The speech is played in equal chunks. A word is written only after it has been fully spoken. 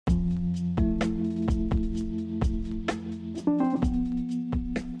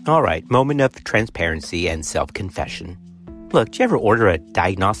All right, moment of transparency and self-confession. Look, do you ever order a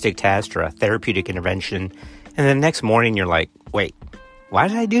diagnostic test or a therapeutic intervention, and the next morning you're like, wait, why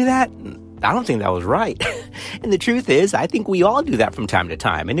did I do that? I don't think that was right. And the truth is, I think we all do that from time to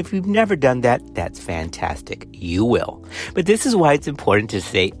time. And if you've never done that, that's fantastic. You will. But this is why it's important to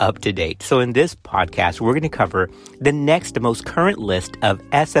stay up to date. So in this podcast, we're going to cover the next most current list of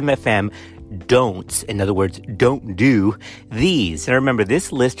SMFM don'ts. In other words, don't do these. And remember,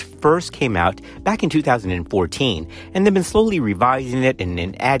 this list first came out back in 2014, and they've been slowly revising it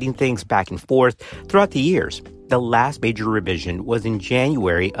and adding things back and forth throughout the years. The last major revision was in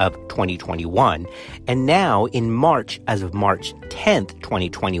January of 2021, and now in March, as of March 10th,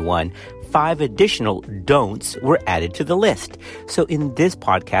 2021, 5 additional don'ts were added to the list. So in this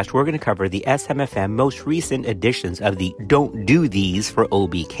podcast, we're going to cover the SMFM most recent editions of the Don't Do These for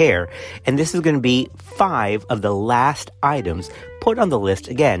OB Care. And this is going to be 5 of the last items put on the list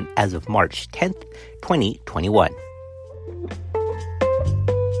again as of March 10th, 2021.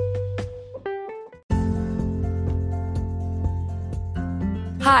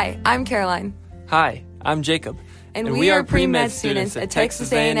 Hi, I'm Caroline. Hi, I'm Jacob. And we are pre-med students at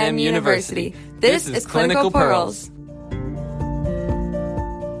Texas A&M University. This is Clinical Pearls.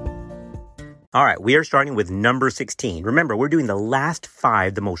 All right, we are starting with number 16. Remember, we're doing the last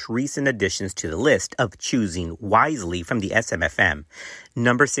 5, the most recent additions to the list of choosing wisely from the SMFM.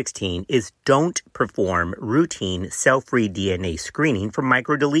 Number 16 is don't perform routine cell-free DNA screening for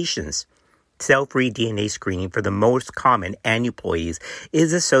microdeletions. Cell-free DNA screening for the most common aneuploidies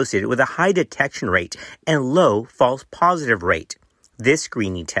is associated with a high detection rate and low false positive rate. This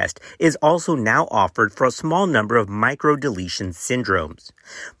screening test is also now offered for a small number of microdeletion syndromes.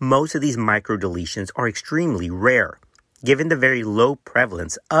 Most of these microdeletions are extremely rare. Given the very low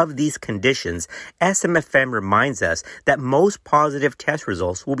prevalence of these conditions, SMFM reminds us that most positive test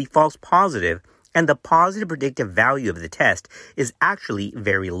results will be false positive, and the positive predictive value of the test is actually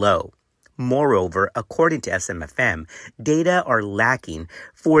very low. Moreover, according to SMFM, data are lacking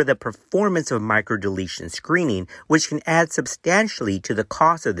for the performance of microdeletion screening, which can add substantially to the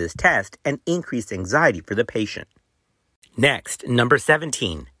cost of this test and increase anxiety for the patient. Next, number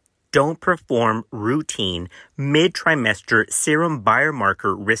 17. Don't perform routine mid-trimester serum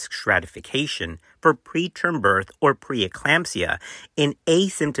biomarker risk stratification for preterm birth or preeclampsia in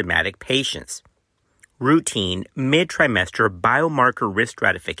asymptomatic patients. Routine mid-trimester biomarker risk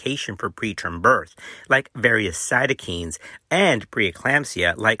stratification for preterm birth, like various cytokines, and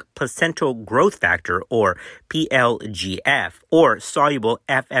preeclampsia, like placental growth factor, or PLGF, or soluble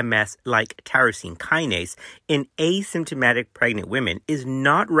FMS, like tyrosine kinase, in asymptomatic pregnant women is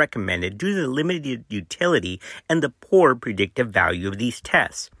not recommended due to the limited utility and the poor predictive value of these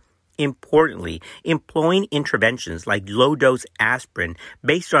tests. Importantly, employing interventions like low-dose aspirin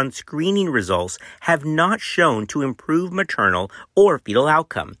based on screening results have not shown to improve maternal or fetal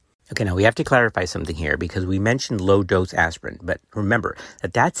outcome. Okay, now we have to clarify something here because we mentioned low-dose aspirin, but remember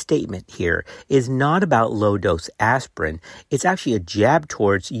that statement here is not about low-dose aspirin. It's actually a jab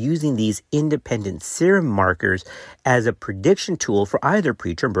towards using these independent serum markers as a prediction tool for either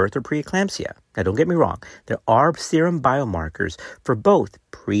preterm birth or preeclampsia. Now, don't get me wrong. There are serum biomarkers for both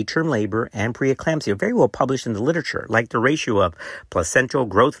preterm labor and preeclampsia, very well published in the literature, like the ratio of placental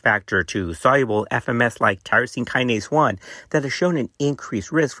growth factor to soluble FMS like tyrosine kinase 1 that have shown an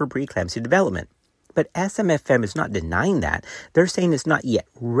increased risk for preeclampsia development. But SMFM is not denying that. They're saying it's not yet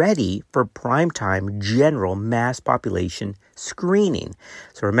ready for primetime general mass population screening.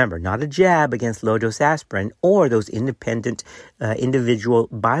 So remember, not a jab against low-dose aspirin or those independent individual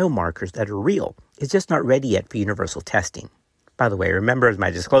biomarkers that are real. It's just not ready yet for universal testing. By the way, remember, as my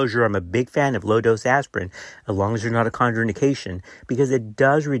disclosure, I'm a big fan of low-dose aspirin, as long as there's not a contraindication, because it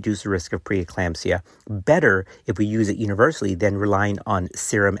does reduce the risk of preeclampsia better if we use it universally than relying on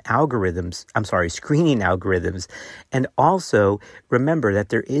screening algorithms. And also, remember that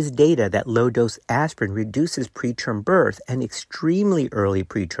there is data that low-dose aspirin reduces preterm birth and extremely early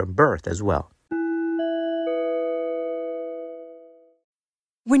preterm birth as well.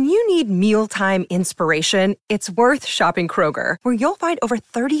 When you need mealtime inspiration, it's worth shopping Kroger, where you'll find over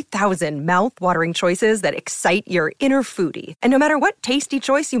 30,000 mouth-watering choices that excite your inner foodie. And no matter what tasty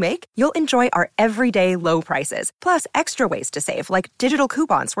choice you make, you'll enjoy our everyday low prices, plus extra ways to save, like digital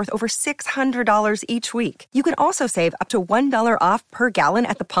coupons worth over $600 each week. You can also save up to $1 off per gallon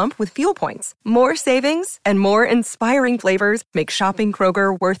at the pump with fuel points. More savings and more inspiring flavors make shopping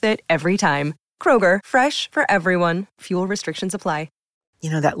Kroger worth it every time. Kroger, fresh for everyone. Fuel restrictions apply. You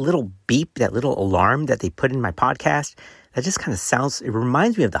know, that little beep, that little alarm that they put in my podcast, that just kind of sounds, it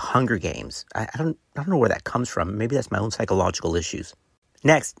reminds me of the Hunger Games. I don't know where that comes from. Maybe that's my own psychological issues.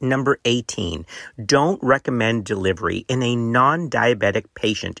 Next, number 18. Don't recommend delivery in a non-diabetic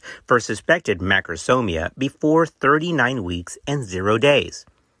patient for suspected macrosomia before 39 weeks and 0 days.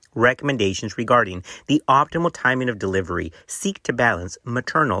 Recommendations regarding the optimal timing of delivery seek to balance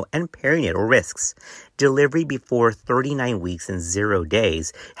maternal and perinatal risks. Delivery before 39 weeks and 0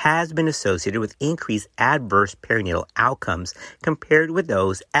 days has been associated with increased adverse perinatal outcomes compared with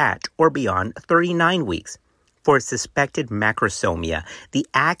those at or beyond 39 weeks. For suspected macrosomia, the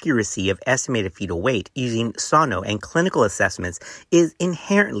accuracy of estimated fetal weight using sono and clinical assessments is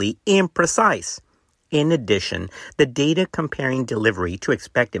inherently imprecise. In addition, the data comparing delivery to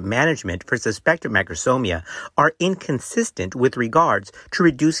expected management for suspected macrosomia are inconsistent with regards to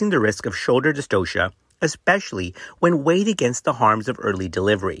reducing the risk of shoulder dystocia, especially when weighed against the harms of early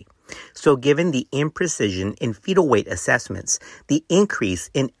delivery. So given the imprecision in fetal weight assessments, the increase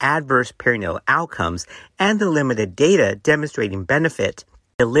in adverse perinatal outcomes, and the limited data demonstrating benefit,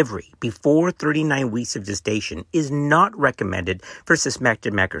 delivery before 39 weeks of gestation is not recommended for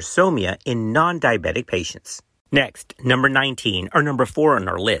suspected macrosomia in non-diabetic patients. Next, number 19, or number 4 on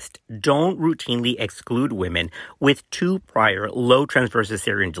our list. Don't routinely exclude women with 2 prior low transverse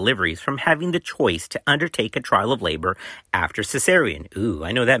cesarean deliveries from having the choice to undertake a trial of labor after cesarean. Ooh,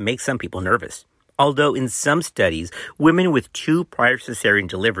 I know that makes some people nervous. Although in some studies, women with 2 prior cesarean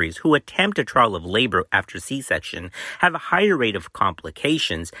deliveries who attempt a trial of labor after C-section have a higher rate of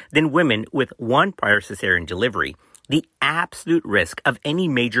complications than women with 1 prior cesarean delivery, the absolute risk of any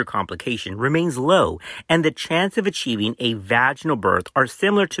major complication remains low, and the chance of achieving a vaginal birth are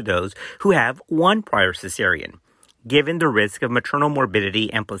similar to those who have 1 prior cesarean. Given the risk of maternal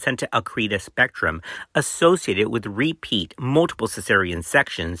morbidity and placenta accreta spectrum associated with repeat multiple cesarean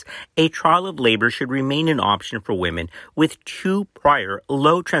sections, a trial of labor should remain an option for women with 2 prior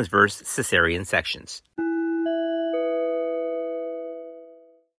low transverse cesarean sections.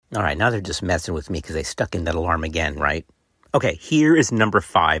 All right, now they're just messing with me because I stuck in that alarm again, right? Okay, here is number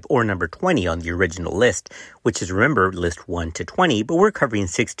 5 or number 20 on the original list, which is, remember, list 1 to 20, but we're covering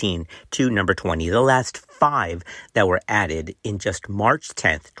 16 to number 20, the last 5 that were added in just March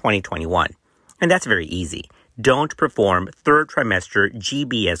 10th, 2021. And that's very easy. Don't perform 3rd trimester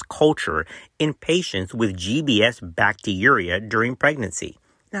GBS culture in patients with GBS bacteriuria during pregnancy.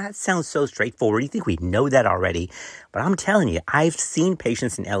 Now, that sounds so straightforward. You think we know that already. But I'm telling you, I've seen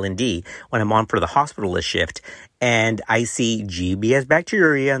patients in L&D when I'm on for the hospitalist shift, and I see GBS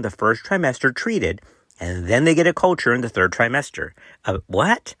bacteria in the 1st trimester treated, and then they get a culture in the 3rd trimester.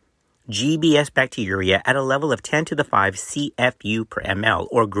 What? GBS bacteria at a level of 10 to the 5 CFU per ml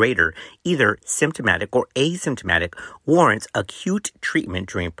or greater, either symptomatic or asymptomatic, warrants acute treatment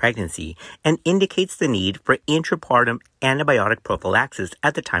during pregnancy and indicates the need for intrapartum antibiotic prophylaxis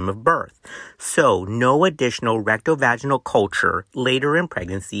at the time of birth. So, no additional rectovaginal culture later in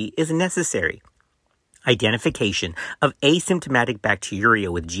pregnancy is necessary. Identification of asymptomatic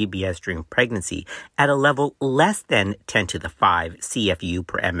bacteria with GBS during pregnancy at a level less than 10 to the 5 CFU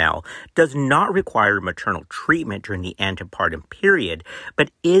per ml does not require maternal treatment during the antepartum period, but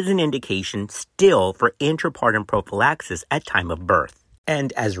is an indication still for intrapartum prophylaxis at time of birth.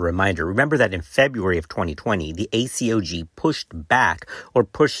 And as a reminder, remember that in February of 2020, the ACOG pushed back or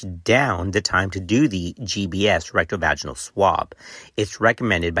pushed down the time to do the GBS rectovaginal swab. It's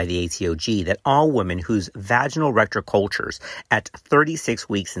recommended by the ACOG that all women whose vaginal rectal cultures at 36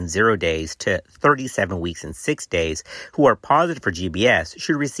 weeks and 0 days to 37 weeks and 6 days who are positive for GBS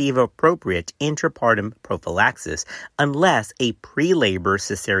should receive appropriate intrapartum prophylaxis unless a pre-labor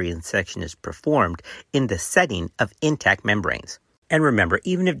cesarean section is performed in the setting of intact membranes. And remember,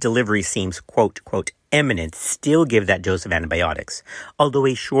 even if delivery seems, quote, imminent, still give that dose of antibiotics. Although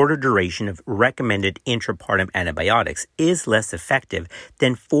a shorter duration of recommended intrapartum antibiotics is less effective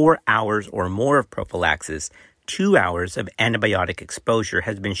than 4 hours or more of prophylaxis, 2 hours of antibiotic exposure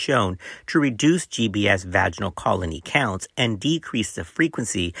has been shown to reduce GBS vaginal colony counts and decrease the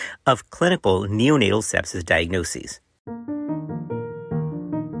frequency of clinical neonatal sepsis diagnoses.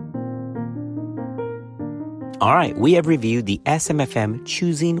 All right, we have reviewed the SMFM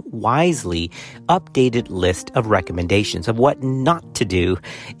Choosing Wisely updated list of recommendations of what not to do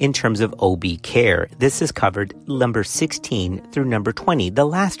in terms of OB care. This is covered number 16 through number 20, the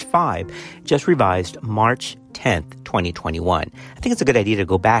last 5, just revised March 10th, 2021. I think it's a good idea to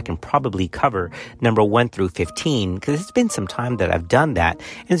go back and probably cover number 1 through 15 because it's been some time that I've done that.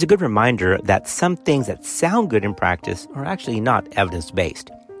 And it's a good reminder that some things that sound good in practice are actually not evidence-based.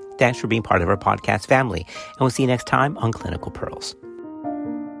 Thanks for being part of our podcast family, and we'll see you next time on Clinical Pearls.